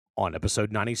On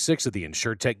episode 96 of the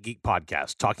InsurTech Geek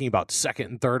podcast, talking about second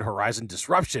and third horizon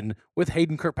disruption with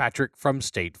Hayden Kirkpatrick from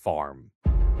State Farm.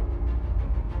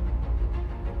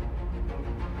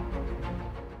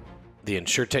 The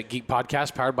InsurTech Geek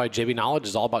podcast, powered by JB Knowledge,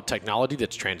 is all about technology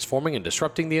that's transforming and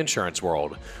disrupting the insurance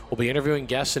world. We'll be interviewing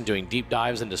guests and doing deep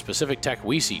dives into specific tech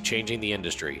we see changing the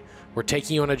industry. We're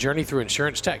taking you on a journey through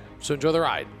insurance tech, so enjoy the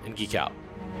ride and geek out.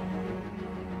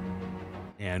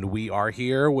 And we are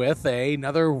here with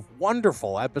another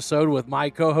wonderful episode with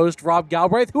my co-host, Rob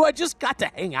Galbraith, who I just got to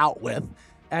hang out with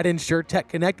at InsurTech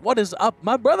Connect. What is up,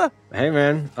 my brother? Hey,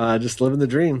 man. Just living the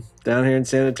dream down here in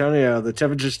San Antonio. The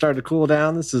temperature's starting to cool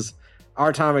down. This is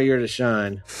our time of year to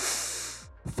shine.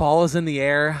 Fall is in the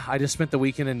air. I just spent the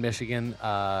weekend in Michigan,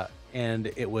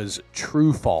 and it was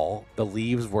true fall. The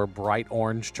leaves were bright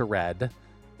orange to red.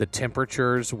 The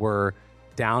temperatures were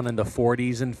down in the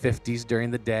 40s and 50s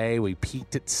during the day. We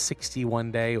peaked at 60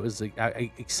 one day. It was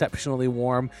exceptionally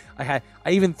warm. I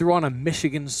even threw on a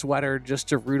Michigan sweater just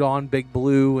to root on Big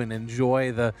Blue and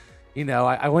enjoy the,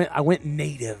 I went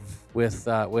native with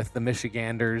the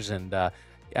Michiganders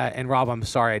and Rob, I'm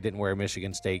sorry I didn't wear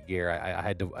Michigan State gear.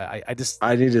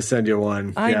 I need to send you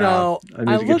one. I know. I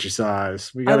need to get your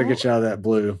size. We got to get you out of that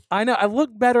blue. I know. I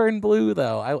look better in blue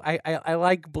though. I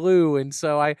like blue, and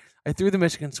so I threw the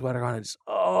Michigan sweater on.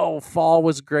 Fall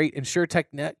was great.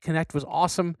 InsurTech Connect was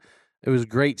awesome. It was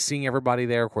great seeing everybody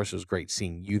there. Of course, it was great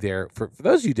seeing you there. For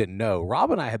those of you who didn't know,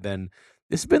 Rob and I have been.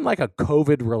 This has been like a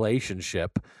COVID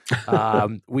relationship.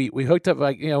 We hooked up,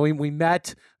 we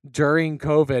met during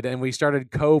COVID and we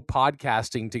started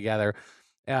co-podcasting together.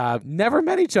 Never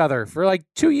met each other for like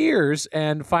 2 years,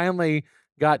 and finally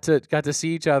got to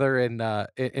see each other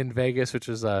in Vegas, which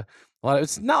was a lot.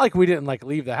 It's not like we didn't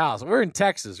leave the house. We're in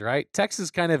Texas, right?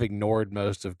 Texas kind of ignored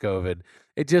most of COVID.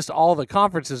 It just all the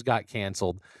conferences got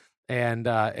canceled.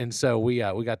 And so we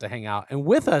got to hang out, and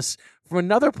with us from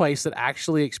another place that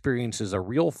actually experiences a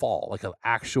real fall, like an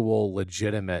actual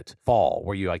legitimate fall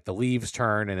where you the leaves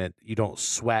turn and you don't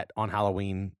sweat on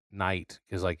Halloween night,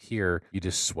 because here you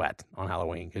just sweat on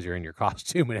Halloween because you're in your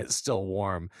costume and it's still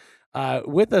warm.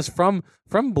 With us from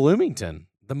Bloomington,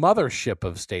 the mothership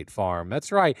of State Farm.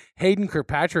 That's right, Hayden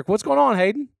Kirkpatrick. What's going on,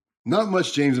 Hayden? Not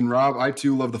much, James and Rob. I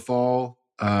too love the fall.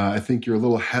 I think you're a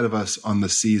little ahead of us on the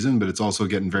season, but it's also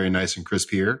getting very nice and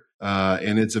crisp here.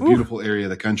 And it's a beautiful area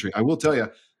of the country. I will tell you,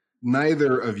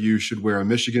 neither of you should wear a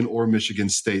Michigan or Michigan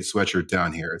State sweatshirt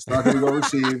down here. It's not going to be well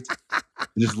received.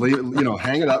 Just leave it,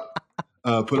 hang it up,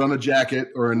 put on a jacket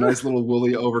or a nice little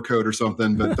woolly overcoat or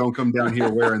something, but don't come down here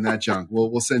wearing that junk.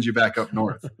 We'll send you back up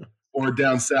north or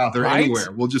down south or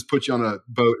anywhere. We'll just put you on a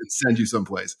boat and send you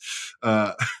someplace.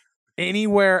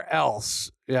 Anywhere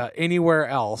else. Yeah, anywhere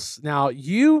else. Now,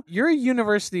 you're a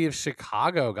University of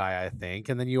Chicago guy, I think,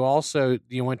 and then you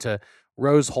went to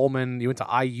Rose-Hulman, you went to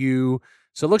IU.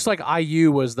 So it looks like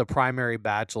IU was the primary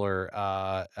bachelor.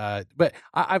 But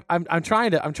I'm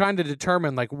trying to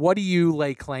determine what do you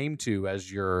lay claim to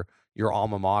as your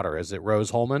alma mater? Is it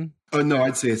Rose-Hulman? No,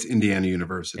 I'd say it's Indiana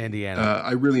University. Indiana.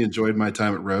 I really enjoyed my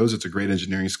time at Rose. It's a great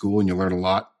engineering school, and you learn a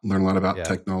lot. Learn a lot about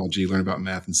technology. Learn about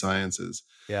math and sciences.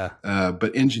 Yeah.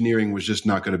 But engineering was just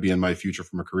not going to be in my future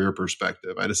from a career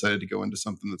perspective. I decided to go into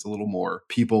something that's a little more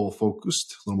people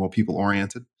focused, a little more people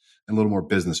oriented, and a little more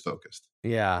business focused.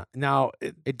 Yeah. Now,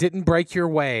 it didn't break your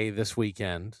way this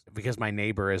weekend because my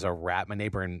neighbor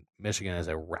in Michigan is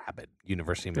a rabid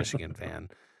University of Michigan fan.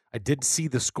 I did see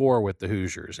the score with the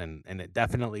Hoosiers, and it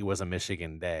definitely was a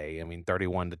Michigan day. I mean,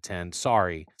 31-10.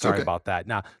 Sorry okay. about that.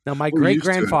 Now my great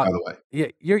grandfather. By the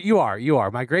way, yeah, you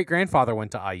are. My great grandfather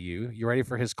went to IU. You ready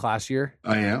for his class year?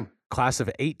 I am. Class of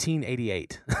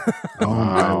 1888. Oh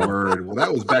my word! Well,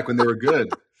 that was back when they were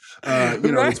good.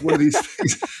 It's one of these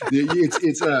things.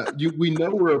 We know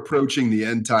we're approaching the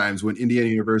end times when Indiana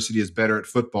University is better at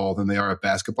football than they are at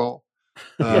basketball.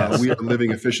 Yes. We are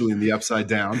living officially in the upside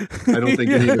down. I don't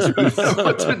think any of us really know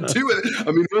what to do with it.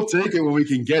 I mean, we'll take it when we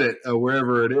can get it,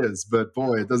 wherever it is. But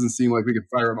boy, it doesn't seem like we can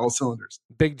fire on all cylinders.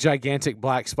 Big, gigantic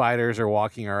black spiders are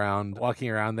walking around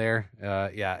there.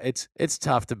 It's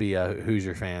tough to be a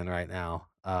Hoosier fan right now,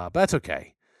 but that's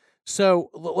okay. So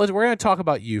we're going to talk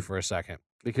about you for a second,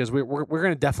 because we're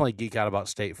going to definitely geek out about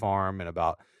State Farm and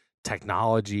about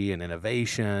technology and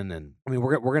innovation, and I mean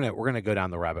we're gonna go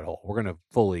down the rabbit hole. We're gonna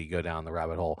fully go down the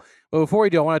rabbit hole. But before we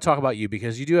do, I want to talk about you,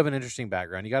 because you do have an interesting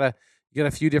background. You got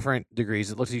a few different degrees.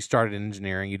 It looks like you started in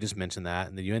engineering. You just mentioned that,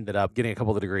 and then you ended up getting a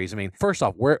couple of degrees. I mean, first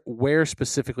off, where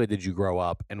specifically did you grow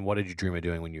up, and what did you dream of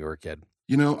doing when you were a kid?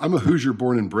 I'm a Hoosier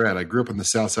born and bred. I grew up on the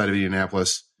south side of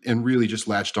Indianapolis and really just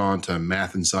latched on to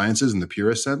math and sciences in the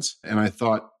purest sense. And I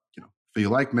thought, If you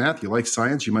like math, you like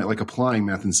science, you might like applying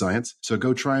math and science. So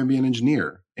go try and be an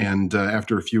engineer. And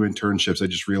after a few internships, I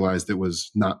just realized it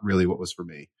was not really what was for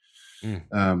me.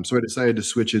 So I decided to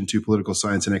switch into political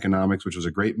science and economics, which was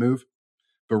a great move.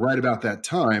 But right about that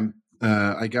time,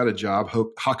 I got a job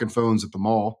hawking phones at the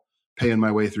mall, paying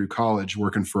my way through college,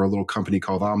 working for a little company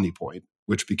called OmniPoint,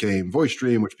 which became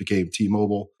VoiceStream, which became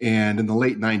T-Mobile. And in the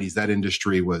late 90s, that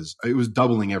industry was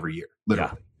doubling every year,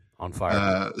 literally. Yeah, on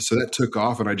fire. So that took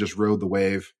off, and I just rode the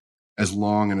wave as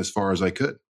long and as far as I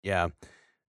could. Yeah.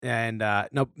 And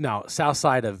no, south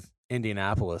side of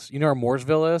Indianapolis. You know where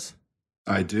Mooresville is?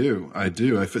 I do. I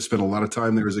spent a lot of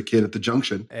time there as a kid at the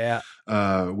Junction,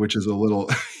 which is a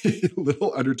little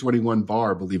under 21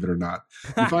 bar, believe it or not.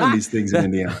 You find these things in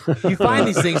Indiana. You find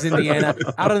these things in Indiana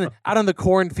out on the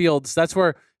cornfields. That's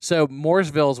where. So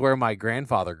Mooresville is where my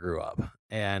grandfather grew up,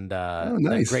 and nice.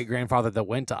 my great grandfather that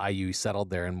went to IU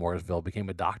settled there in Mooresville, became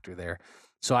a doctor there.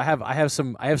 So I have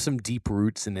some deep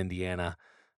roots in Indiana.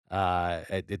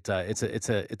 It's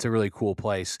a really cool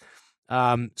place.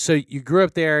 So you grew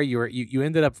up there. You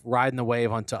ended up riding the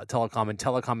wave on telecom, and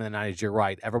telecom in the 90s. You're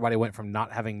right. Everybody went from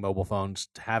not having mobile phones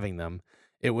to having them.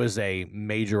 It was a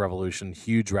major revolution,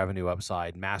 huge revenue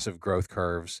upside, massive growth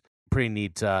curves. Pretty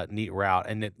neat route.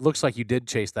 And it looks like you did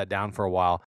chase that down for a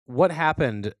while. What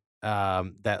happened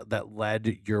that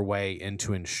led your way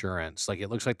into insurance? Like, it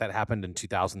looks like that happened in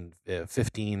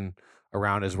 2015.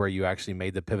 Around is where you actually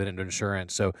made the pivot into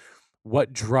insurance. So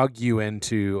what drug you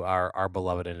into our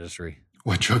beloved industry?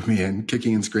 What drug me in,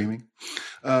 kicking and screaming?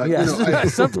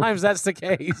 Yes, sometimes that's the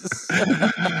case.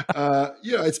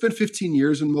 It's been 15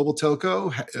 years in mobile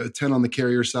telco, 10 on the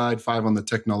carrier side, 5 on the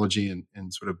technology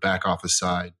and sort of back office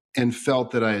side, and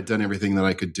felt that I had done everything that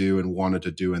I could do and wanted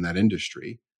to do in that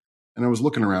industry. And I was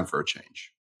looking around for a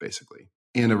change, basically.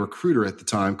 And a recruiter at the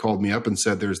time called me up and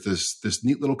said, there's this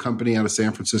neat little company out of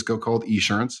San Francisco called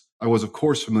Esurance. I was, of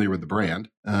course, familiar with the brand.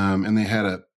 And they had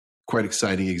a quite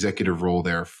exciting executive role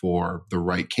there for the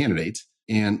right candidates.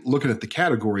 And looking at the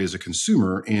category as a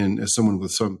consumer and as someone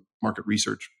with some market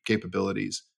research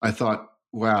capabilities, I thought,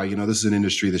 wow, this is an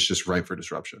industry that's just ripe for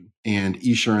disruption. And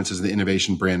Esurance as the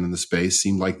innovation brand in the space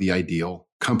seemed like the ideal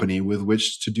company with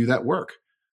which to do that work.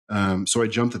 So I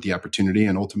jumped at the opportunity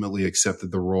and ultimately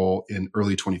accepted the role in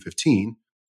early 2015,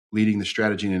 leading the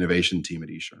strategy and innovation team at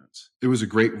Esurance. It was a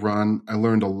great run. I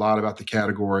learned a lot about the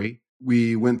category.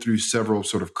 We went through several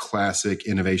sort of classic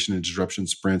innovation and disruption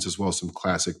sprints, as well as some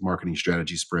classic marketing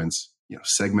strategy sprints,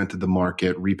 segmented the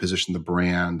market, repositioned the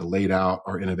brand, laid out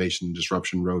our innovation and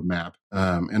disruption roadmap.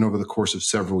 And over the course of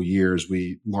several years,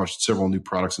 we launched several new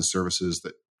products and services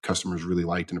that customers really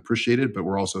liked and appreciated, but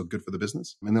were also good for the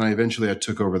business. And then I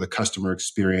took over the customer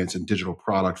experience and digital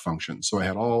product function. So I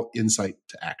had all insight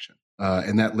to action.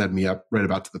 And that led me up right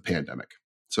about to the pandemic.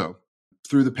 So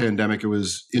through the pandemic, it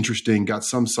was interesting, got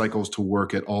some cycles to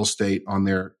work at Allstate on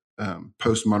their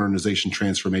post-modernization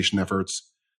transformation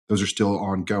efforts. Those are still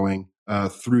ongoing.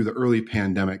 Through the early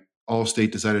pandemic,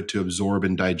 Allstate decided to absorb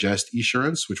and digest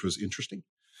Esurance, which was interesting.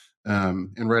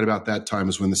 And right about that time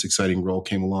is when this exciting role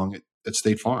came along at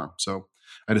State Farm. So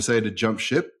I decided to jump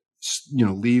ship,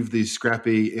 leave the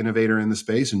scrappy innovator in the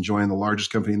space and join the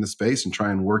largest company in the space and try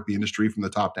and work the industry from the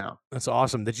top down. That's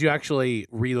awesome. Did you actually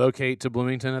relocate to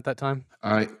Bloomington at that time?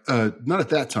 Not at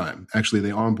that time. Actually,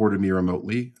 they onboarded me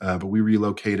remotely, but we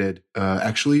relocated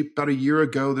actually about a year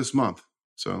ago this month.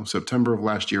 So September of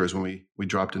last year is when we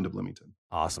dropped into Bloomington.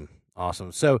 Awesome.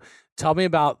 So tell me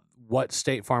about what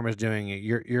State Farm is doing.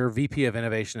 You're VP of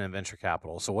Innovation and Venture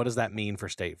Capital. So what does that mean for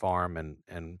State Farm,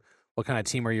 and what kind of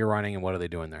team are you running, and what are they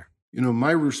doing there?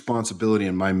 My responsibility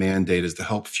and my mandate is to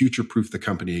help future-proof the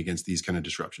company against these kind of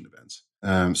disruption events.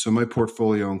 So my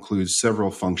portfolio includes several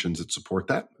functions that support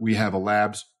that. We have a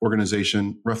labs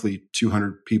organization, roughly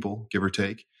 200 people, give or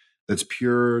take, that's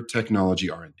pure technology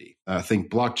R&D. Think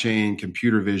blockchain,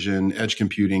 computer vision, edge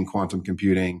computing, quantum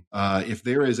computing. If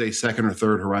there is a second or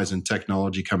third horizon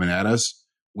technology coming at us,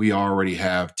 we already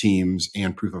have teams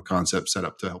and proof of concept set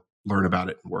up to help learn about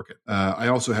it and work it. I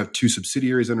also have 2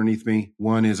 subsidiaries underneath me.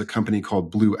 One is a company called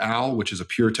Blue Owl, which is a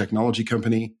pure technology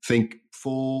company. Think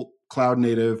full cloud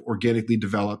native, organically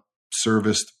developed,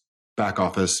 serviced back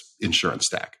office insurance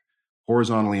stack,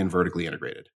 horizontally and vertically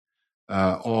integrated,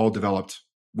 all developed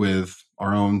with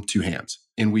our own 2 hands.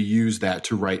 And we use that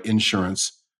to write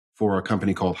insurance for a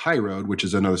company called High Road, which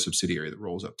is another subsidiary that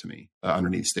rolls up to me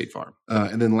underneath State Farm.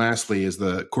 And then lastly is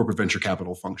the corporate venture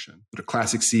capital function, the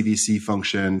classic CVC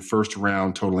function, first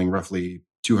round totaling roughly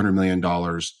 $200 million.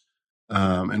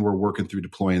 And we're working through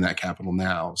deploying that capital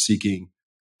now, seeking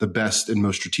the best and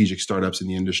most strategic startups in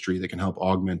the industry that can help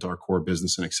augment our core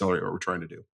business and accelerate what we're trying to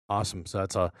do. Awesome. So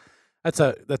that's a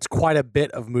That's quite a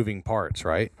bit of moving parts,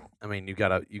 right? I mean, you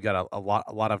got a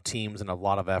lot of teams and a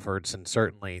lot of efforts, and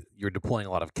certainly you're deploying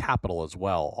a lot of capital as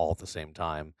well, all at the same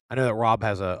time. I know that Rob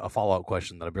has a follow up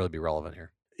question that'll really be relevant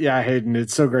here. Yeah, Hayden,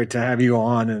 it's so great to have you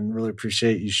on and really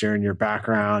appreciate you sharing your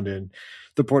background and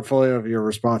the portfolio of your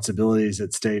responsibilities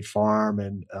at State Farm.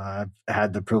 And I've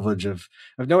had the privilege of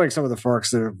knowing some of the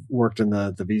folks that have worked in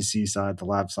the VC side, the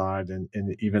lab side, and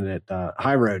even at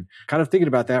High Road. Kind of thinking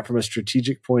about that from a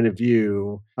strategic point of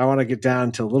view, I want to get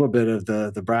down to a little bit of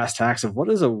the brass tacks of what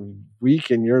does a week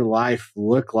in your life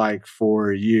look like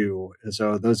for you? And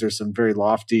so those are some very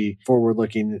lofty,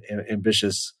 forward-looking, and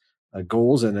ambitious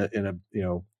goals and a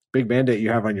big mandate you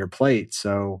have on your plate.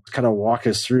 So kind of walk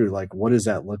us through, like, what does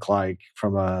that look like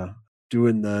from a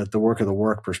doing the work of the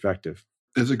work perspective?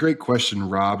 It's a great question,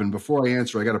 Rob. And before I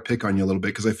answer, I got to pick on you a little bit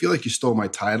because I feel like you stole my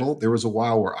title. There was a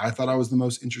while where I thought I was the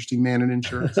most interesting man in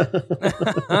insurance.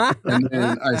 And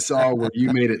then I saw where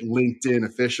you made it LinkedIn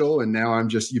official, and now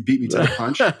you beat me to the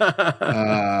punch.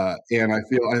 And I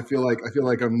feel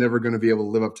like I'm never going to be able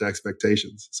to live up to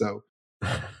expectations. So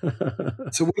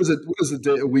what does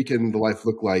a week in the life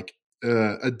look like?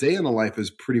 A day in the life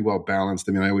is pretty well balanced.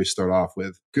 I mean, I always start off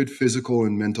with good physical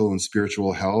and mental and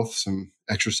spiritual health, some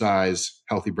exercise,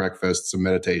 healthy breakfast, some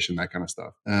meditation, that kind of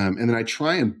stuff. And then I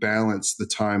try and balance the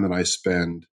time that I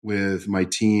spend with my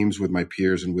teams, with my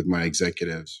peers, and with my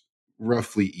executives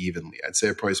roughly evenly. I'd say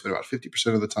I probably spend about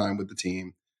 50% of the time with the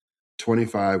team,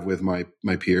 25 with my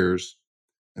peers,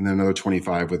 and then another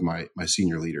 25 with my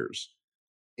senior leaders.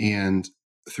 And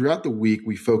throughout the week,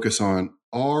 we focus on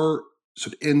our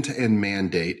sort of end-to-end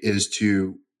mandate is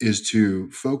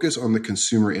to focus on the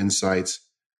consumer insights,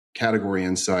 category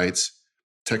insights,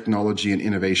 technology and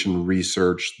innovation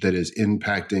research that is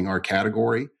impacting our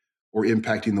category or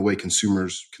impacting the way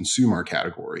consumers consume our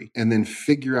category, and then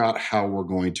figure out how we're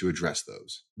going to address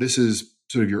those. This is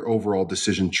sort of your overall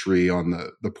decision tree on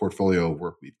the portfolio of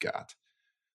work we've got.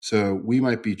 So we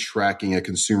might be tracking a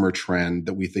consumer trend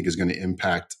that we think is going to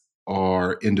impact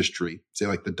our industry, say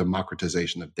like the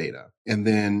democratization of data. And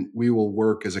then we will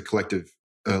work as a collective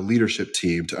leadership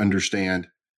team to understand,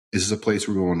 is this a place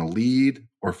where we want to lead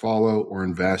or follow or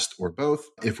invest or both?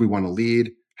 If we want to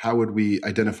lead, how would we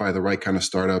identify the right kind of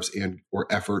startups or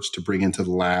efforts to bring into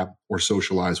the lab or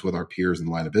socialize with our peers in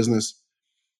the line of business?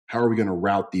 How are we going to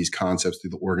route these concepts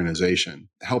through the organization,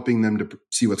 helping them to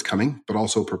see what's coming, but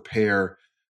also prepare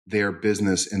their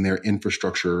business and their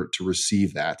infrastructure to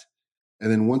receive that.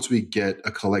 And then once we get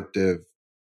a collective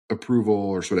approval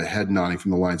or sort of head nodding from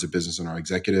the lines of business and our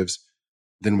executives,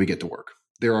 then we get to work.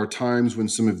 There are times when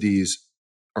some of these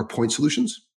are point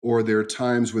solutions, or there are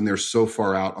times when they're so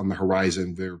far out on the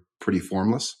horizon, they're pretty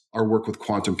formless. Our work with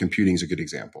quantum computing is a good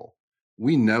example.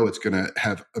 We know it's going to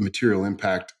have a material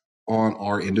impact on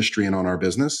our industry and on our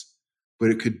business, but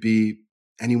it could be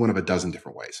any one of a dozen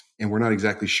different ways. And we're not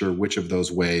exactly sure which of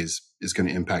those ways is going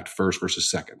to impact first versus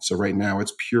second. So right now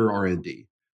it's pure R&D,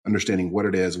 understanding what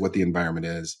it is, what the environment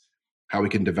is, how we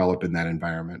can develop in that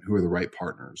environment, who are the right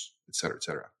partners, et cetera, et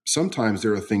cetera. Sometimes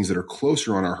there are things that are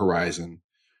closer on our horizon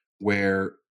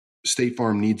where State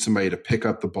Farm needs somebody to pick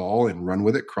up the ball and run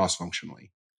with it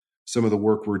cross-functionally. Some of the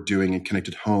work we're doing in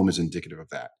Connected Home is indicative of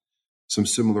that. Some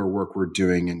similar work we're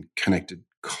doing in Connected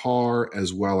Car,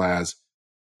 as well as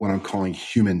what I'm calling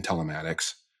human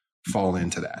telematics, fall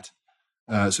into that.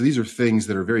 So these are things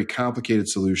that are very complicated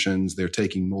solutions. They're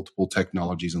taking multiple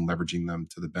technologies and leveraging them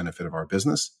to the benefit of our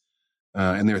business.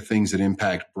 And they're things that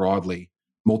impact broadly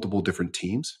multiple different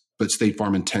teams. But State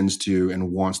Farm intends to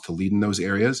and wants to lead in those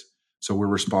areas. So we're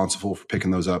responsible for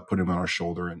picking those up, putting them on our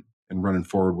shoulder, and running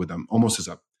forward with them, almost as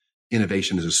a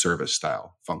innovation as a service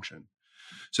style function.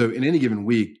 So in any given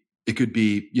week, it could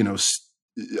be,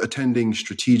 attending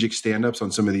strategic stand-ups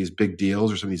on some of these big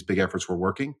deals or some of these big efforts we're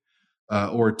working,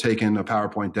 or taking a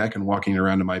PowerPoint deck and walking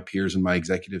around to my peers and my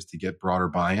executives to get broader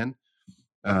buy-in.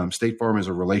 State Farm is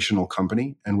a relational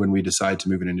company, and when we decide to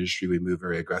move in an industry, we move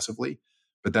very aggressively.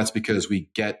 But that's because we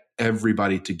get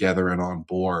everybody together and on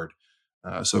board.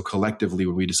 So collectively,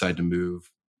 when we decide to move,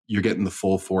 you're getting the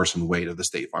full force and weight of the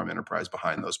State Farm enterprise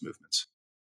behind those movements.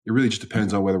 It really just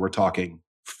depends on whether we're talking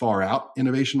far out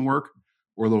innovation work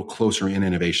or a little closer in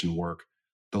innovation work.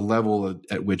 The level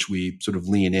at which we sort of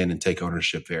lean in and take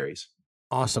ownership varies.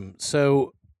 Awesome.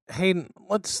 So Hayden,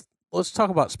 let's talk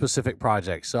about specific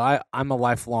projects. So I'm a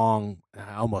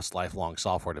almost lifelong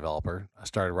software developer. I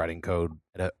started writing code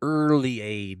at an early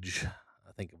age,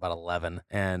 I think about 11,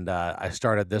 and I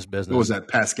started this business. What was that,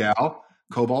 Pascal?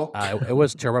 COBOL? It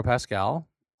was Turbo Pascal,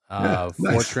 Nice.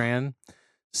 Fortran,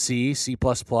 C, C++,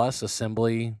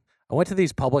 assembly. I went to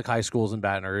these public high schools in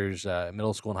Baton Rouge,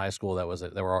 middle school and high school that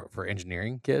were for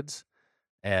engineering kids.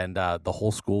 and the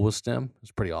whole school was STEM. It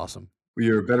was pretty awesome. Well,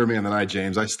 you're a better man than I,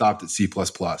 James. I stopped at C++. I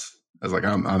was like,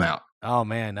 I'm out. Oh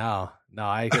man, no,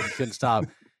 I couldn't stop.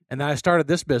 And then I started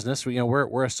this business.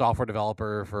 We're a software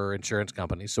developer for insurance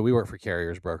companies, so we work for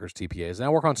carriers, brokers, TPAs, and I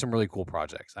work on some really cool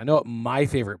projects. I know what my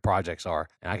favorite projects are,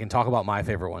 and I can talk about my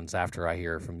favorite ones after I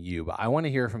hear from you. But I want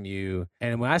to hear from you.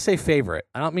 And when I say favorite,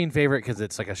 I don't mean favorite because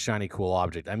it's like a shiny, cool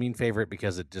object. I mean favorite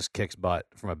because it just kicks butt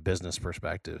from a business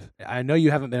perspective. I know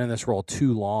you haven't been in this role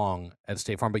too long at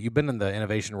State Farm, but you've been in the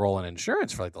innovation role in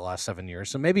insurance for like the last 7 years.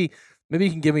 So maybe you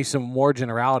can give me some more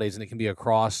generalities, and it can be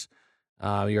across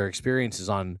your experiences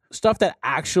on stuff that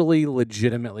actually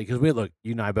legitimately, because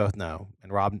you and I both know,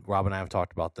 and Rob and I have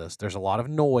talked about this, there's a lot of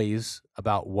noise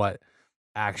about what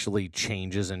actually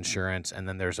changes insurance, and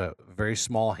then there's a very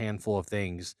small handful of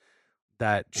things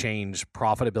that change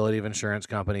profitability of insurance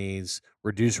companies,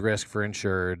 reduce risk for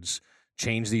insureds,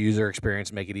 change the user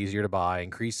experience, make it easier to buy,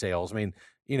 increase sales. I mean,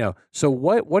 so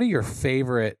what are your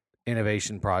favorite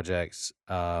innovation projects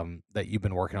that you've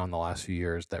been working on the last few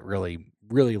years that really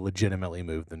legitimately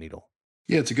moved the needle?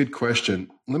 Yeah, it's a good question.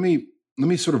 Let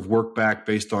me sort of work back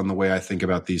based on the way I think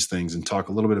about these things and talk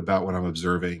a little bit about what I'm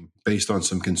observing based on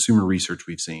some consumer research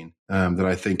we've seen that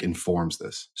I think informs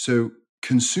this. So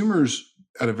consumers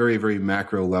at a very, very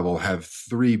macro level have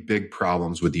three big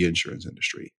problems with the insurance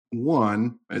industry.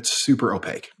 One, it's super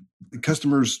opaque.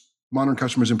 Modern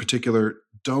customers in particular,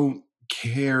 don't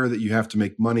care that you have to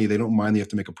make money. They don't mind they have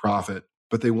to make a profit,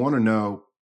 but they want to know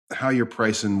how you're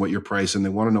pricing, what you're pricing. They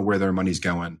want to know where their money's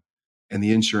going. And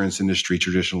the insurance industry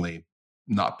traditionally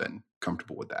not been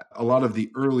comfortable with that. A lot of the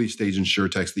early stage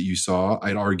insurtechs that you saw,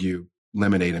 I'd argue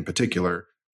Lemonade in particular,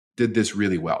 did this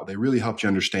really well. They really helped you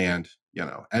understand,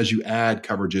 as you add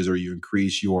coverages or you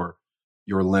increase your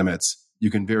limits,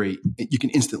 you can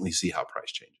instantly see how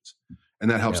price changes. And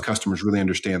that helps customers really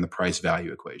understand the price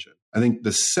value equation. I think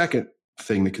the second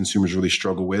thing that consumers really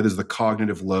struggle with is the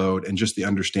cognitive load and just the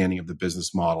understanding of the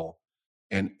business model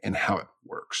and how it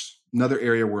works. Another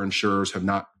area where insurers have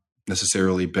not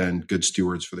necessarily been good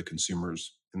stewards for the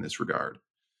consumers in this regard.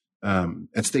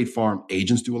 At State Farm,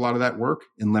 agents do a lot of that work.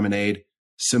 In Lemonade,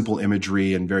 simple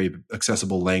imagery and very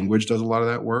accessible language does a lot of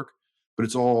that work, but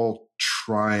it's all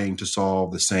trying to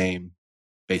solve the same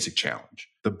basic challenge.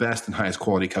 The best and highest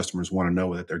quality customers want to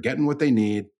know that they're getting what they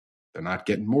need, they're not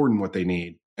getting more than what they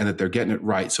need, and that they're getting it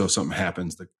right. So if something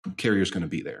happens, the carrier's going to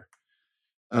be there.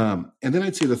 And then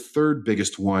I'd say the third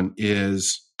biggest one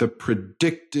is the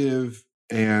predictive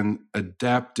and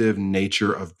adaptive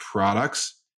nature of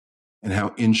products and how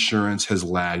insurance has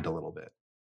lagged a little bit.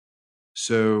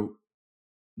 So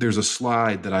there's a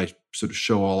slide that I sort of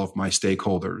show all of my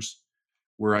stakeholders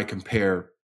where I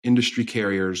compare industry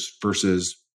carriers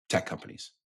versus tech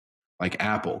companies like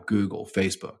Apple, Google,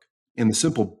 Facebook. And the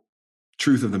simple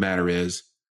truth of the matter is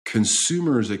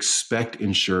consumers expect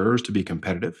insurers to be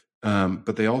competitive,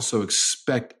 but they also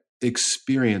expect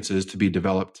experiences to be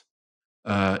developed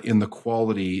in the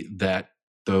quality that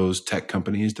those tech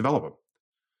companies develop them.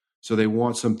 So they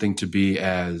want something to be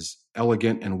as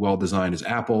elegant and well-designed as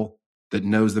Apple, that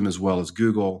knows them as well as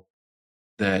Google,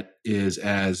 that is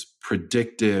as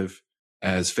predictive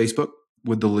as Facebook,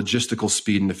 with the logistical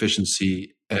speed and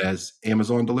efficiency as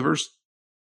Amazon delivers,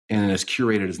 and as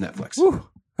curated as Netflix.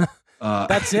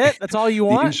 That's it? That's all you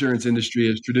want? The insurance industry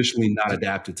is traditionally not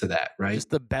adapted to that, right? Just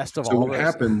the best of all. So what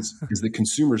happens is that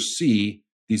consumers see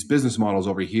these business models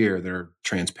over here that are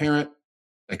transparent,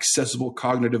 accessible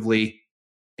cognitively,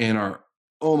 and are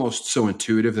almost so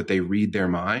intuitive that they read their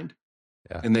mind.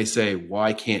 Yeah. And they say,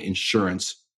 why can't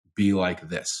insurance be like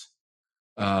this?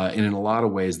 And in a lot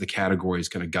of ways, the category has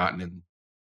kind of gotten in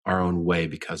our own way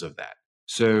because of that.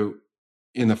 So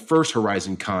in the first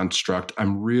Horizon construct,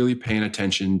 I'm really paying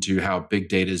attention to how big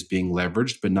data is being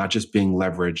leveraged, but not just being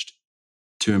leveraged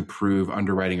to improve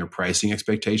underwriting or pricing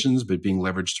expectations, but being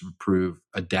leveraged to improve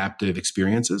adaptive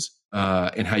experiences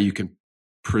and how you can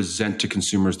present to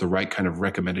consumers the right kind of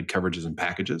recommended coverages and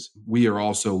packages. We are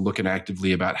also looking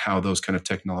actively about how those kind of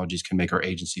technologies can make our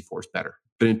agency force better.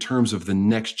 But in terms of the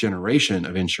next generation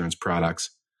of insurance products,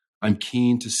 I'm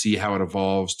keen to see how it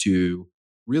evolves to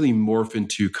really morph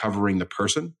into covering the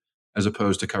person as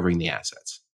opposed to covering the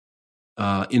assets.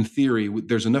 In theory,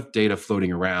 there's enough data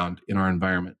floating around in our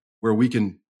environment where we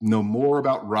can know more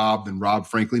about Rob than Rob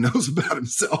frankly knows about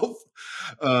himself.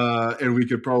 And we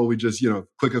could probably just,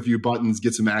 click a few buttons,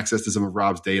 get some access to some of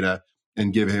Rob's data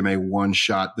and give him a one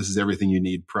shot, this is everything you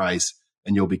need price,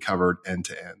 and you'll be covered end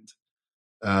to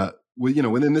end.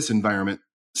 Within this environment,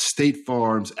 State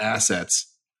Farm's assets,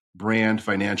 brand,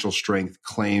 financial strength,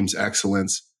 claims,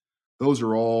 excellence, those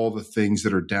are all the things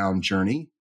that are down journey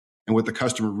And what the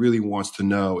customer really wants to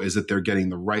know is that they're getting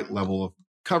the right level of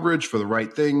coverage for the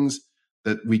right things,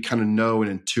 that we kind of know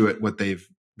and intuit what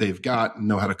they've got and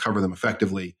know how to cover them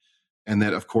effectively. And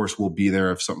that, of course, we'll be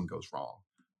there if something goes wrong.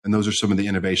 And those are some of the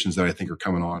innovations that I think are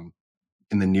coming on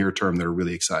in the near term that are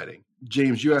really exciting.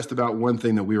 James, you asked about one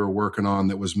thing that we were working on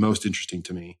that was most interesting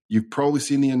to me. You've probably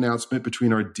seen the announcement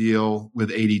between our deal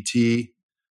with ADT.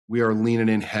 We are leaning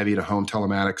in heavy to home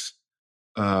telematics.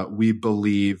 We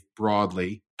believe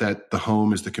broadly that the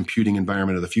home is the computing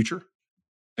environment of the future,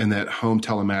 and that home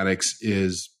telematics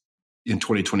is in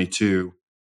 2022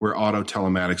 where auto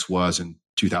telematics was in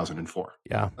 2004.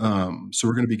 Yeah. So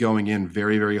we're going to be going in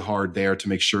very, very hard there to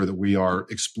make sure that we are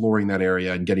exploring that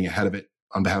area and getting ahead of it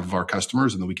on behalf of our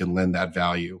customers, and that we can lend that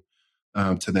value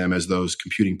to them as those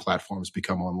computing platforms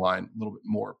become online, a little bit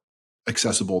more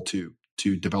accessible to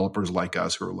developers like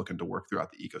us who are looking to work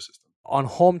throughout the ecosystem. On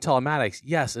home telematics,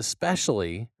 yes,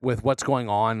 especially with what's going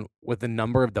on with the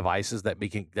number of devices that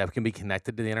can be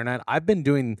connected to the internet. I've been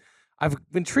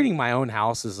treating my own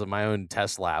house as my own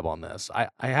test lab on this. I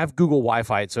have Google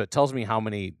Wi-Fi, so it tells me how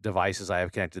many devices I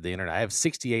have connected to the internet. I have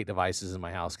 68 devices in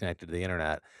my house connected to the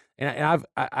internet. And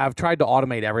I've tried to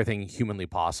automate everything humanly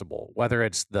possible, whether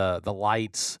it's the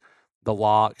lights, the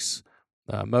locks,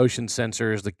 motion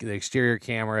sensors, the exterior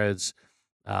cameras,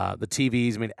 the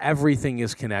TVs. I mean, everything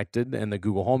is connected in the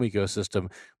Google Home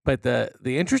ecosystem. But the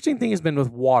interesting thing has been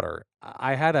with water.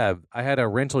 I had a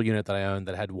rental unit that I owned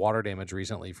that had water damage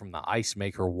recently from the ice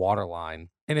maker water line,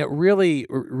 and it really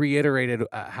reiterated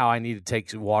how I need to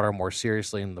take water more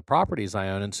seriously in the properties I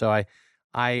own. And so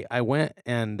I went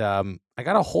and I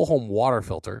got a whole home water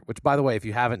filter, which, by the way, if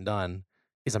you haven't done,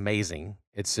 is amazing.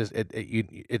 It's just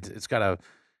it's got a,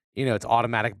 it's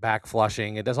automatic back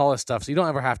flushing. It does all this stuff, so you don't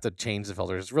ever have to change the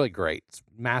filters. It's really great. It's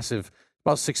massive,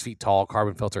 about 6 feet tall,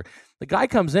 carbon filter. The guy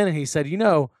comes in and he said,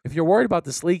 if you're worried about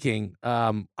this leaking,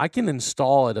 I can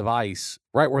install a device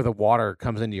right where the water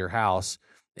comes into your house.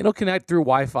 It'll connect through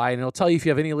Wi-Fi, and it'll tell you if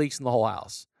you have any leaks in the whole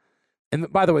house. And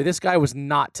by the way, this guy was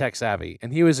not tech savvy,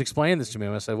 and he was explaining this to me.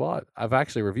 And I said, well, I've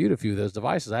actually reviewed a few of those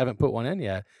devices. I haven't put one in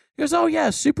yet. He goes, oh, yeah,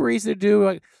 super easy to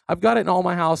do. I've got it in all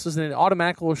my houses, and it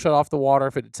automatically will shut off the water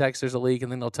if it detects there's a leak, and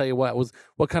then they'll tell you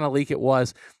what kind of leak it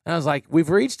was. And I was like, we've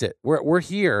reached it. We're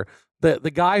here.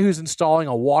 The guy who's installing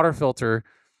a water filter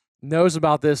knows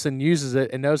about this and uses it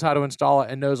and knows how to install it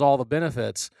and knows all the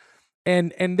benefits.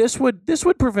 And this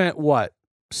would prevent what,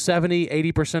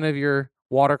 70-80% of your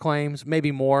water claims,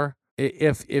 maybe more.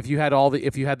 If you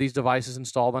had these devices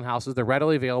installed on houses, they're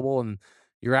readily available, and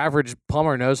your average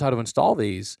plumber knows how to install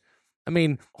these. I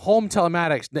mean, home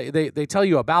telematics, they tell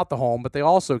you about the home, but they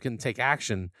also can take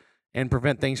action and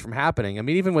prevent things from happening. I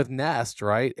mean, even with Nest,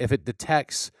 right? If it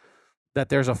detects that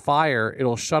there's a fire,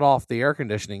 it'll shut off the air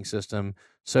conditioning system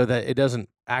so that it doesn't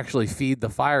actually feed the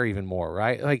fire even more,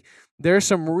 right? Like, there's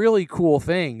some really cool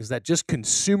things that just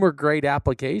consumer grade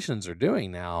applications are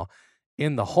doing now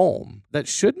in the home that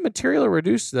should materially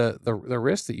reduce the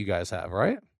risk that you guys have,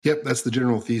 right? Yep, that's the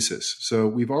general thesis. So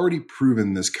we've already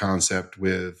proven this concept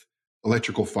with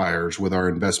electrical fires with our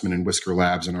investment in Whisker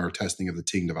Labs and our testing of the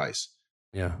Ting device.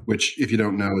 Yeah. Which, if you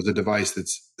don't know, is a device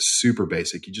that's super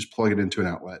basic. You just plug it into an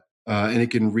outlet, and it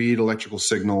can read electrical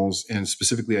signals and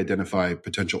specifically identify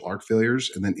potential arc failures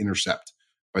and then intercept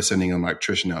by sending an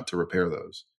electrician out to repair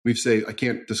those. We've saved, I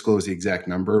can't disclose the exact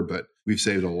number, but we've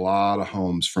saved a lot of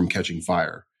homes from catching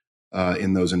fire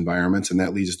in those environments. And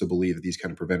that leads us to believe that these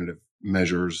kind of preventative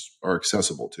measures are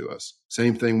accessible to us.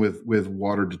 Same thing with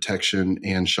water detection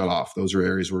and shutoff. Those are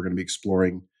areas we're going to be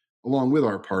exploring along with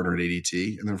our partner at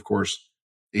ADT. And then, of course,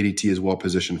 ADT is well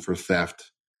positioned for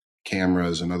theft,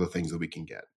 cameras, and other things that we can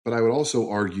get. But I would also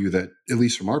argue that, at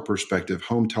least from our perspective,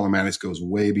 home telematics goes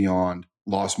way beyond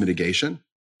loss mitigation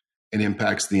and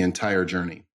impacts the entire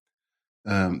journey.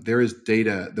 There is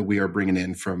data that we are bringing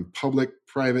in from public,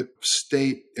 private,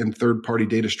 state, and third-party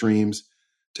data streams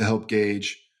to help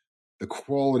gauge the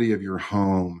quality of your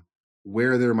home,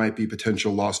 where there might be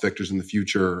potential loss vectors in the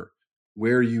future,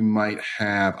 where you might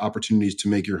have opportunities to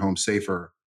make your home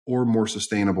safer or more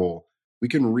sustainable. We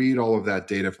can read all of that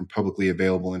data from publicly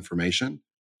available information,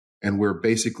 and we're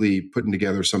basically putting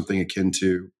together something akin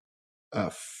to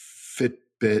a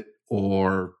Fitbit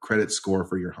or credit score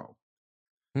for your home.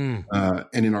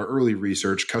 And in our early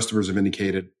research, customers have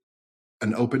indicated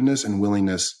an openness and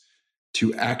willingness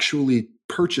to actually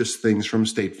purchase things from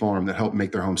State Farm that help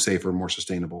make their home safer, more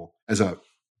sustainable as a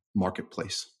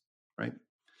marketplace, right?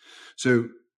 So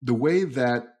the way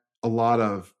that a lot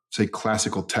of, say,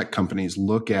 classical tech companies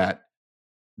look at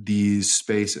these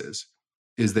spaces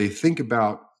is they think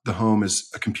about the home as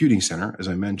a computing center, as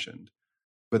I mentioned,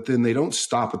 but then they don't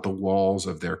stop at the walls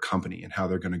of their company and how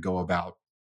they're going to go about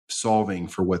solving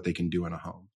for what they can do in a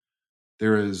home.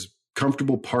 There is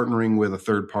comfortable partnering with a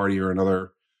third party or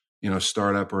another,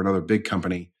 startup or another big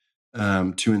company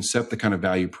to incept the kind of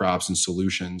value props and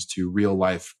solutions to real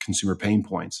life consumer pain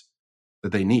points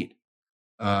that they need.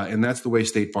 And that's the way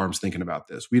State Farm's thinking about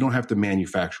this. We don't have to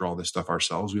manufacture all this stuff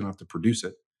ourselves. We don't have to produce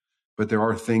it. But there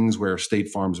are things where State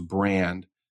Farm's brand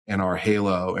and our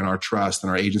halo and our trust and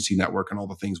our agency network and all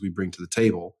the things we bring to the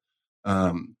table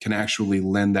can actually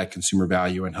lend that consumer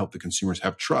value and help the consumers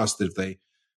have trust that if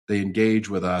they engage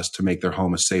with us to make their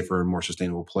home a safer and more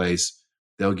sustainable place,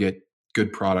 they'll get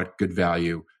good product, good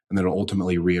value, and that'll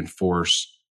ultimately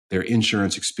reinforce their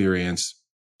insurance experience,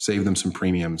 save them some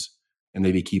premiums, and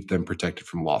maybe keep them protected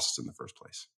from losses in the first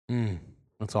place.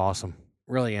 That's awesome.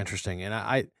 Really interesting. And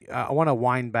I want to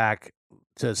wind back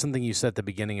to something you said at the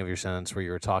beginning of your sentence where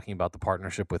you were talking about the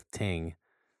partnership with Ting.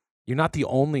 You're not the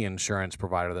only insurance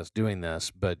provider that's doing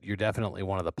this, but you're definitely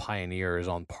one of the pioneers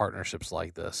on partnerships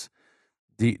like this.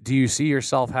 Do you see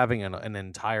yourself having an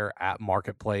entire app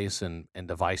marketplace and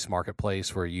device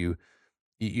marketplace where you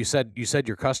said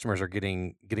your customers are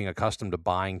getting accustomed to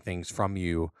buying things from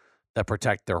you that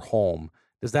protect their home?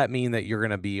 Does that mean that you're going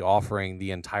to be offering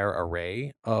the entire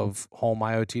array of home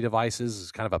IoT devices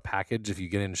as kind of a package? If you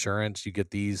get insurance, you get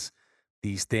these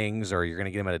things, or you're going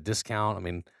to get them at a discount? I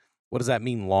mean, what does that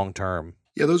mean long term?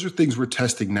 Yeah, those are things we're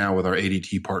testing now with our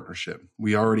ADT partnership.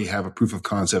 We already have a proof of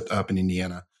concept up in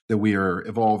Indiana that we are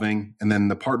evolving. And then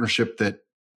the partnership that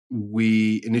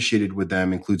we initiated with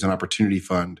them includes an opportunity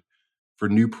fund for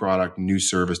new product, new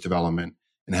service development,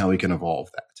 and how we can evolve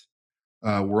that.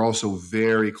 We're also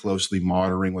very closely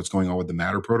monitoring what's going on with the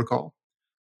Matter protocol.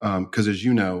 Because as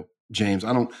you know, James,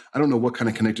 I don't know what kind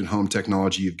of connected home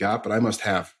technology you've got, but I must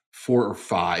have 4 or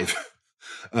 5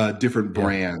 different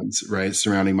brands, right,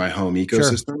 surrounding my home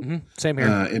ecosystem. Sure. Mm-hmm. Same here.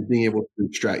 And being able to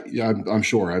extract, I'm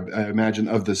sure, I imagine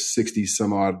of the 60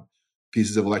 some odd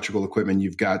pieces of electrical equipment,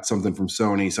 you've got something from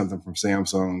Sony, something from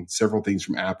Samsung, several things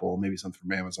from Apple, maybe something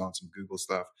from Amazon, some Google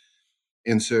stuff.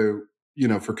 And so,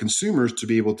 for consumers to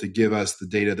be able to give us the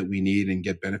data that we need and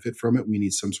get benefit from it, we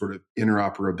need some sort of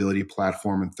interoperability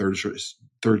platform and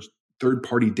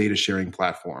third-party data sharing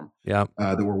platform that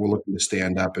we're looking to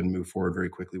stand up and move forward very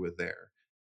quickly with there.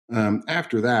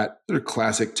 After that, there are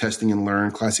classic testing and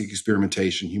learn, classic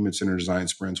experimentation, human-centered design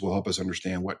sprints will help us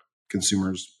understand what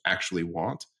consumers actually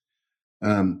want.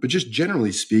 But just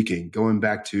generally speaking, going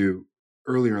back to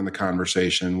earlier in the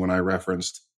conversation when I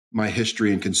referenced my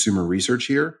history in consumer research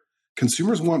here,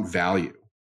 consumers want value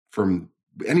from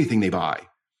anything they buy.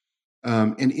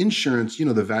 And insurance,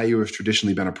 the value has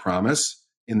traditionally been a promise.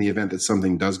 In the event that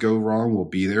something does go wrong, we'll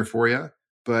be there for you.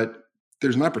 But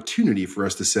there's an opportunity for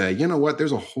us to say, you know what,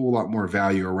 there's a whole lot more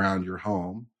value around your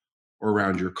home or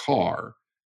around your car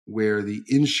where the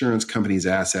insurance company's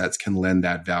assets can lend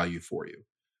that value for you.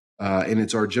 And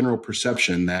it's our general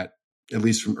perception that, at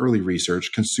least from early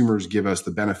research, consumers give us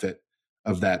the benefit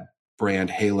of that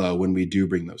brand halo when we do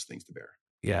bring those things to bear.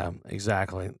 Yeah,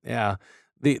 exactly. Yeah.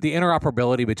 The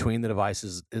interoperability between the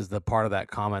devices is the part of that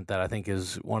comment that I think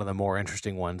is one of the more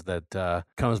interesting ones that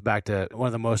comes back to one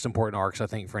of the most important arcs, I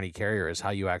think, for any carrier is how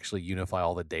you actually unify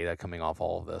all the data coming off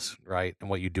all of this, right? And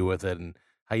what you do with it and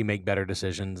how you make better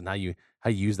decisions and how you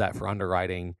use that for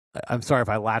underwriting. I'm sorry if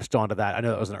I latched onto that. I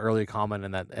know that was an early comment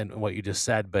and what you just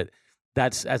said, but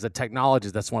that's, as a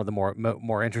technologist, that's one of the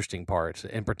more interesting parts.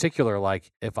 In particular, like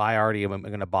if I already am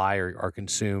going to buy or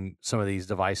consume some of these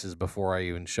devices before I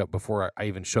even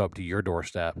show up to your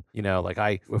doorstep.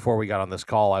 Before we got on this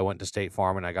call, I went to State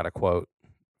Farm and I got a quote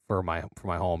for my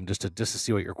home just to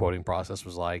see what your quoting process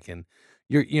was like. And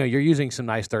you're using some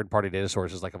nice third party data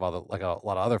sources like a lot of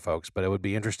other folks, but it would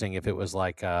be interesting if it was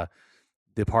like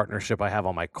the partnership I have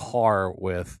on my car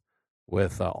with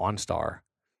OnStar.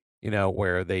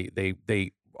 Where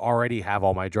they already have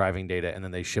all my driving data and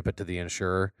then they ship it to the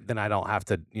insurer. Then I don't have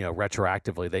to,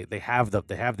 retroactively. They have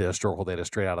the historical data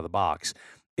straight out of the box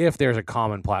if there's a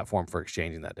common platform for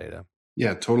exchanging that data.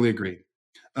 Yeah, totally agree.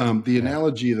 The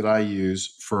analogy that I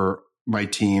use for my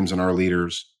teams and our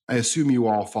leaders, I assume you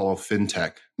all follow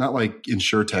fintech, not like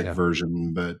insurtech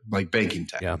version, but like banking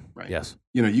tech. Yeah. Right. Yes.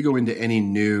 You go into any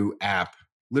new app,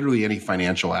 literally any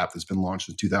financial app that's been launched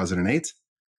in 2008.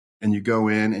 And you go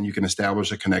in and you can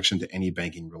establish a connection to any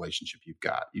banking relationship you've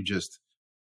got. You just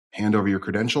hand over your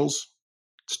credentials.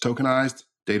 It's tokenized.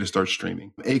 Data starts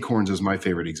streaming. Acorns is my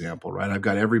favorite example, right? I've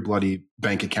got every bloody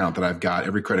bank account that I've got,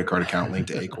 every credit card account linked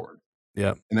to Acorn.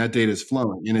 Yeah. And that data is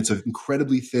flowing. And it's an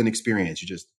incredibly thin experience. You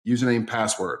just username,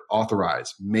 password,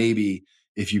 authorize. Maybe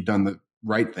if you've done the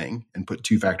right thing and put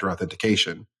 2-factor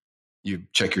authentication, You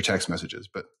check your text messages,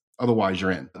 but otherwise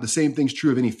you're in. The same thing's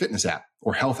true of any fitness app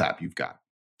or health app you've got.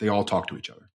 They all talk to each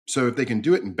other. So if they can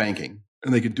do it in banking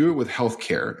and they can do it with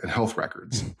healthcare and health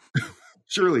records,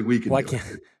 surely we can do it.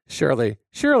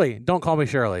 Shirley, don't call me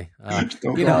Shirley. Sorry,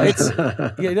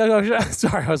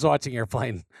 I was watching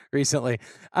Airplane recently.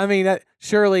 I mean,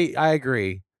 surely I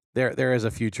agree. There is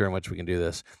a future in which we can do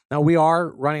this. Now we are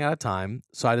running out of time,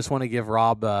 so I just want to give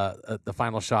Rob the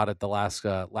final shot at the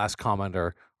last comment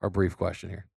or brief question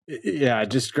here. Yeah,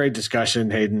 just great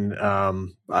discussion, Hayden.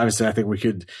 Obviously, I think we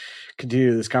could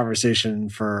continue this conversation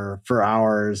for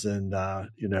hours, and I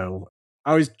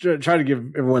always try to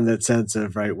give everyone that sense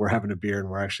of, right, we're having a beer and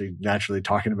we're actually naturally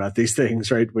talking about these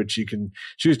things, right, which you can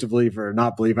choose to believe or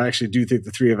not believe. I actually do think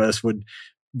the three of us would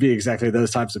be exactly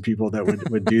those types of people that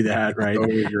would do that, right?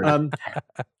 You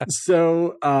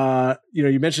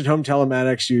mentioned home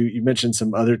telematics. You mentioned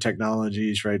some other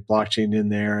technologies, right? Blockchain in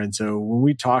there. And so when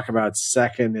we talk about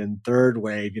second and third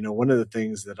wave, one of the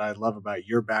things that I love about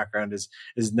your background is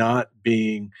not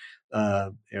being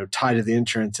tied to the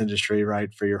insurance industry,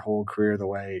 right, for your whole career the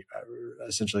way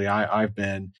essentially I've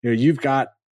been. You've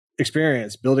got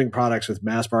experience building products with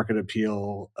mass market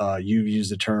appeal. You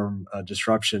used the term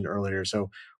disruption earlier.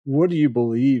 So what do you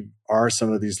believe are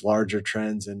some of these larger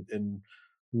trends, and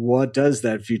what does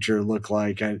that future look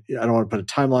like? I don't want to put a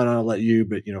timeline on it, let you,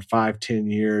 but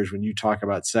 5-10 years, when you talk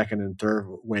about second and third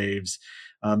waves,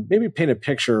 maybe paint a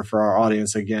picture for our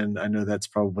audience. Again, I know that's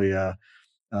probably a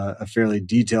fairly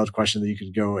detailed question that you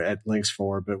could go at lengths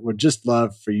for, but would just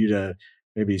love for you to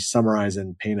maybe summarize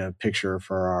and paint a picture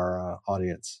for our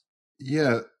audience.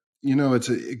 Yeah, it's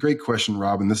a great question,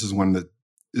 Rob, and this is one that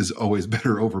is always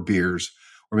better over beers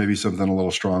or maybe something a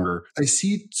little stronger. I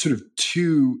see sort of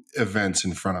two events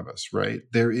in front of us, right?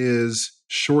 There is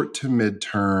short to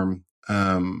midterm.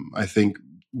 I think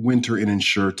winter in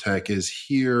InsurTech is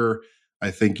here. I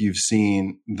think you've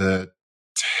seen the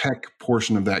tech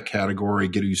portion of that category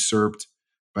get usurped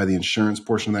by the insurance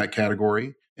portion of that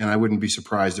category. And I wouldn't be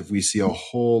surprised if we see a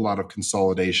whole lot of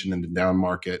consolidation in the down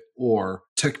market, or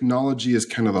technology is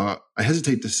kind of I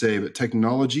hesitate to say, but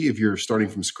technology, if you're starting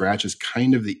from scratch, is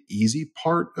kind of the easy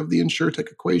part of the InsurTech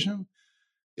equation.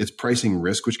 It's pricing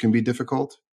risk, which can be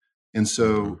difficult. And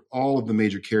so all of the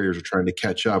major carriers are trying to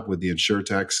catch up with the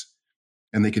InsurTechs,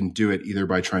 and they can do it either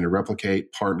by trying to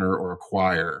replicate, partner, or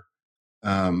acquire.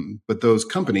 But those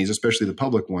companies, especially the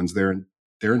public ones, they're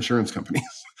insurance companies,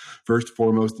 first,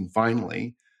 foremost, and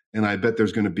finally. And I bet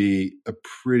there's going to be a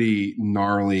pretty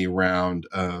gnarly round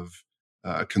of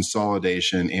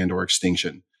consolidation and or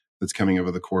extinction that's coming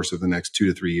over the course of the next 2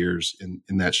 to 3 years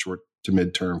in that short to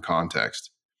midterm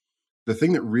context. The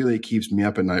thing that really keeps me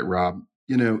up at night, Rob,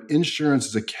 insurance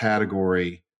is a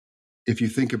category. If you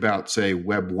think about, say,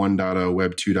 Web 1.0,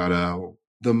 Web 2.0,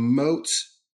 the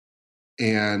moats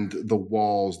and the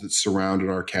walls that surrounded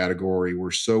our category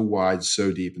were so wide,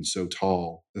 so deep, and so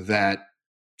tall that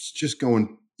it's just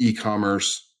going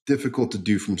e-commerce, difficult to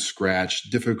do from scratch,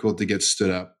 difficult to get stood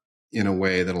up in a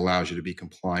way that allows you to be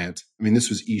compliant. I mean, this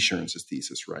was eSurance's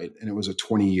thesis, right? And it was a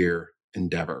 20-year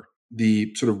endeavor.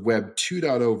 The sort of Web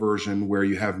 2.0 version, where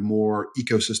you have more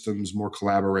ecosystems, more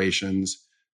collaborations,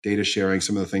 data sharing,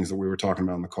 some of the things that we were talking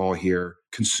about on the call here,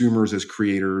 consumers as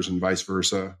creators and vice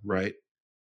versa, right?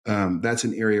 That's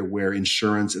an area where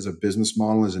insurance as a business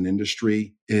model, as an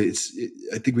industry, I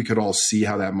think we could all see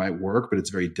how that might work, but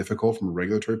it's very difficult from a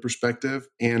regulatory perspective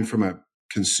and from a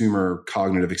consumer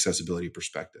cognitive accessibility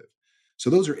perspective.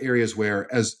 So those are areas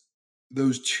where, as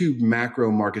those two macro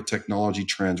market technology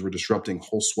trends were disrupting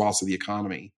whole swaths of the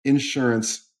economy,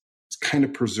 insurance is kind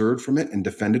of preserved from it and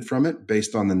defended from it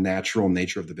based on the natural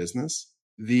nature of the business.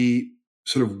 The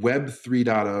sort of Web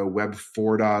 3.0, Web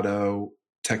 4.0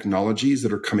 technologies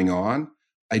that are coming on,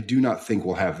 I do not think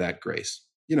will have that grace.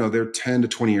 They're 10 to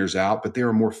 20 years out, but they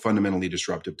are more fundamentally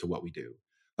disruptive to what we do.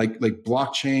 Like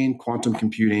blockchain, quantum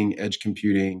computing, edge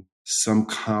computing, some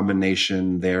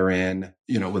combination therein,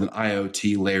 with an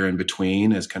IoT layer in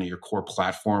between as kind of your core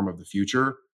platform of the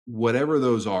future. Whatever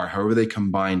those are, however they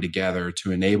combine together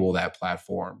to enable that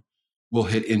platform, will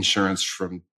hit insurance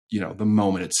from, the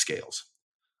moment it scales.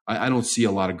 I don't see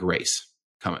a lot of grace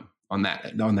coming on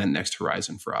that next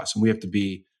horizon for us. And we have to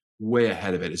be way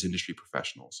ahead of it as industry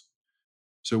professionals.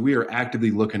 So we are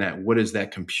actively looking at what is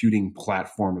that computing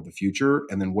platform of the future,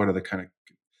 and then what are the kind of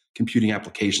computing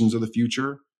applications of the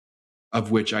future,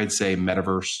 of which I'd say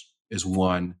metaverse is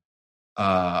one.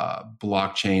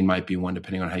 Blockchain might be one,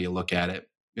 depending on how you look at it.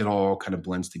 It all kind of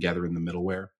blends together in the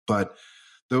middleware. But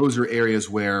those are areas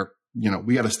where,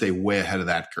 we got to stay way ahead of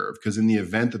that curve, because in the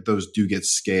event that those do get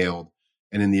scaled,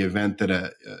 and in the event that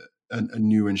a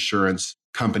new insurance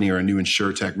company or a new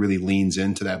insurtech really leans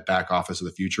into that back office of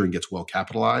the future and gets well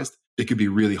capitalized, it could be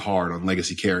really hard on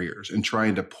legacy carriers and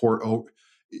trying to port over.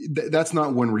 That's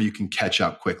not one where you can catch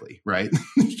up quickly, right?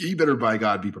 You better, by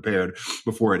God, be prepared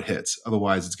before it hits.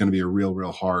 Otherwise, it's going to be a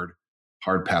real hard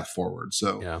path forward.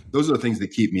 So those are the things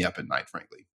that keep me up at night,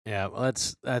 frankly. Yeah, well,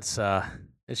 that's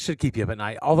it should keep you up at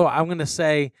night. Although I'm going to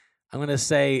say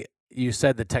you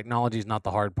said the technology is not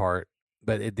the hard part,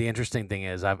 but the interesting thing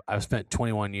is I've spent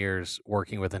 21 years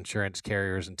working with insurance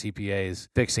carriers and TPAs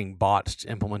fixing botched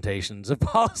implementations of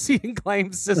policy and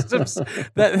claims systems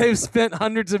that they've spent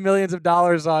hundreds of millions of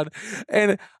dollars on.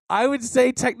 And I would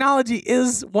say technology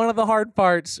is one of the hard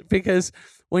parts, because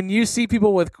when you see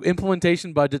people with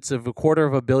implementation budgets of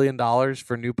 $250 million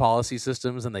for new policy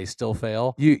systems and they still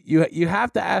fail, you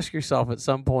have to ask yourself at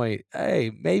some point,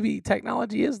 hey, maybe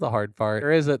technology is the hard part.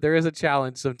 There is a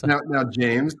challenge sometimes. Now,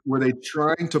 James, were they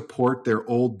trying to port their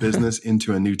old business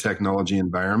into a new technology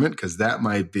environment? Because that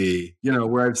might be,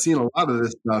 where I've seen a lot of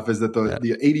this stuff is that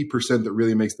the 80% that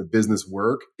really makes the business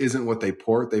work isn't what they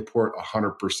port. They port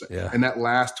 100%. Yeah. And that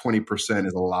last 20%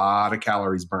 is a lot of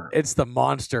calories burned. It's the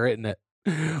monster, isn't it?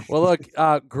 Well,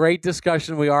 look, great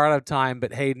discussion. We are out of time,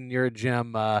 but Hayden, you're a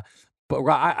gem. But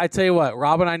I tell you what,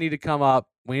 Rob and I need to come up.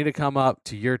 We need to come up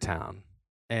to your town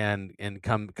and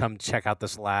come check out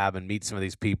this lab and meet some of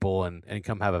these people and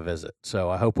come have a visit. So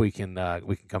I hope we can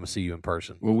come see you in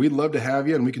person. Well, we'd love to have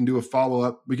you, and we can do a follow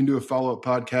up. We can do a follow up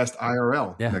podcast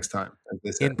IRL next time.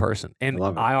 In person, in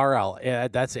IRL. Yeah,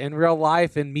 that's in real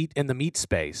life and in the meat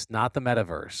space, not the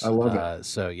metaverse. I love it.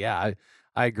 So yeah,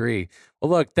 I agree. Well,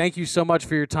 look, thank you so much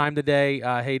for your time today,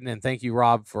 Hayden, and thank you,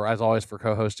 Rob, as always, for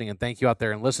co-hosting, and thank you out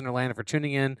there in listener land for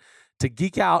tuning in to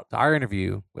geek out to our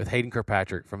interview with Hayden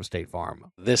Kirkpatrick from State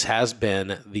Farm. This has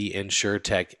been the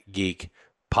InsurTech Geek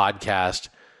podcast,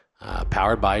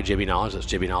 powered by JB Knowledge. That's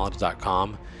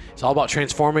jbknowledge.com. It's all about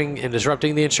transforming and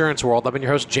disrupting the insurance world. I've been your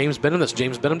host, James Benham. That's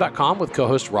jamesbenham.com with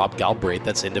co-host Rob Galbraith.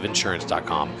 That's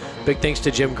endofinsurance.com. Big thanks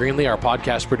to Jim Greenlee, our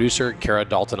podcast producer, Kara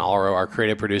Dalton-Allero, our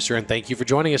creative producer, and thank you for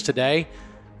joining us today.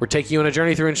 We're taking you on a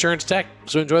journey through insurance tech,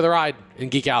 so enjoy the ride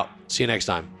and geek out. See you next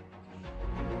time.